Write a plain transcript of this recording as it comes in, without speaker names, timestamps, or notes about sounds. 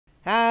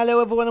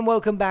Hello everyone and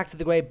welcome back to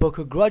the Great Book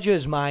of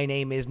Grudges. My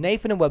name is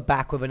Nathan and we're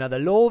back with another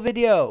lore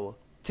video.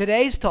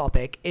 Today's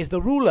topic is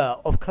the ruler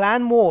of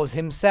Clan Wars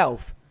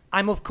himself.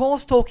 I'm of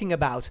course talking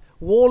about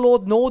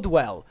Warlord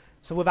Gnawdwell,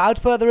 so without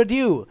further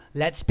ado,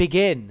 let's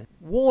begin.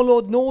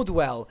 Warlord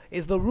Gnawdwell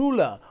is the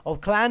ruler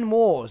of Clan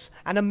Wars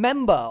and a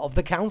member of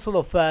the Council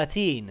of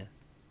 13.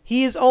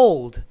 He is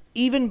old,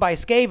 even by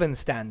Skaven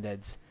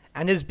standards,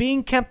 and is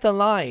being kept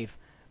alive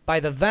by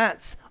the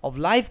vats of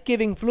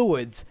life-giving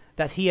fluids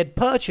that he had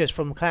purchased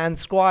from Clan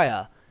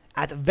Squire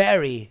at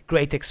very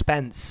great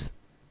expense.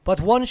 But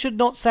one should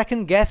not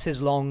second guess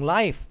his long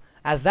life,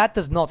 as that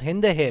does not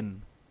hinder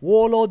him.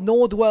 Warlord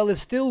Gnawdwell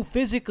is still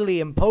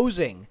physically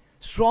imposing,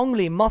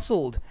 strongly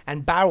muscled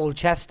and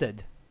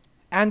barrel-chested.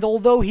 And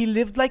although he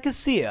lived like a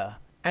seer,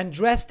 and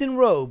dressed in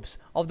robes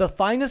of the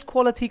finest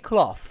quality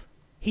cloth,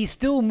 he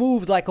still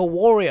moved like a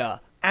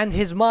warrior, and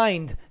his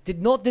mind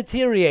did not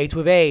deteriorate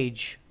with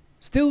age.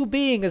 Still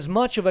being as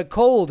much of a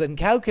cold and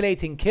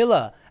calculating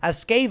killer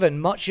as Skaven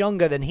much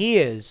younger than he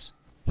is.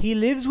 He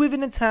lives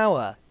within a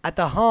tower at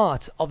the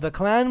heart of the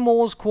Clan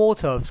Wars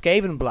quarter of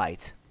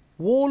Skavenblight.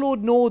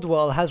 Warlord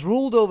Gnawdwell has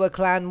ruled over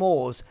Clan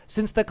Wars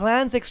since the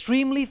clan's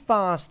extremely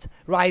fast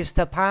rise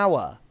to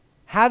power,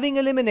 having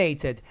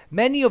eliminated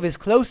many of his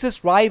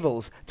closest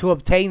rivals to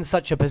obtain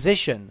such a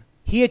position.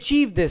 He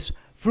achieved this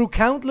through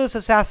countless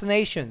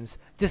assassinations,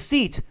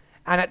 deceit,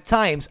 and at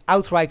times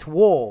outright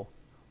war.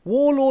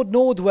 Warlord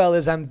Gnawdwell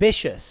is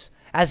ambitious,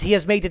 as he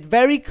has made it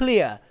very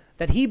clear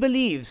that he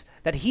believes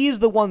that he is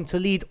the one to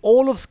lead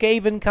all of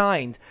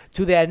Skavenkind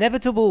to their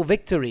inevitable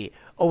victory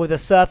over the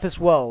surface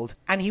world,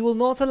 and he will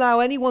not allow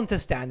anyone to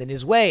stand in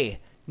his way,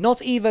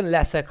 not even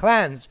lesser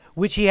clans,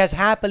 which he has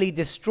happily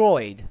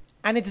destroyed.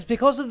 And it is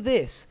because of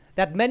this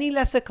that many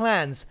lesser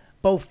clans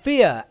both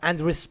fear and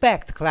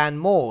respect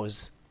Clan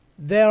Wars.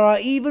 There are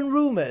even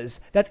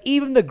rumors that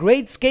even the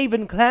great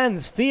Skaven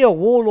clans fear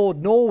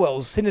Warlord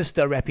Gnawdwell's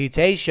sinister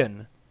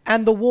reputation.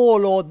 And the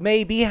Warlord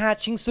may be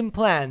hatching some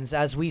plans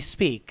as we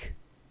speak.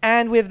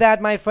 And with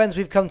that, my friends,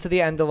 we've come to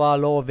the end of our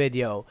lore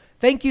video.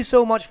 Thank you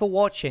so much for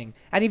watching,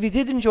 and if you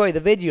did enjoy the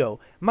video,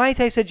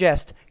 might I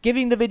suggest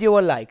giving the video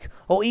a like,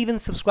 or even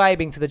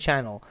subscribing to the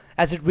channel,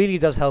 as it really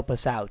does help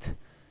us out.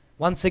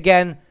 Once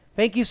again,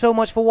 thank you so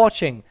much for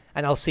watching,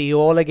 and I'll see you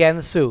all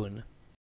again soon.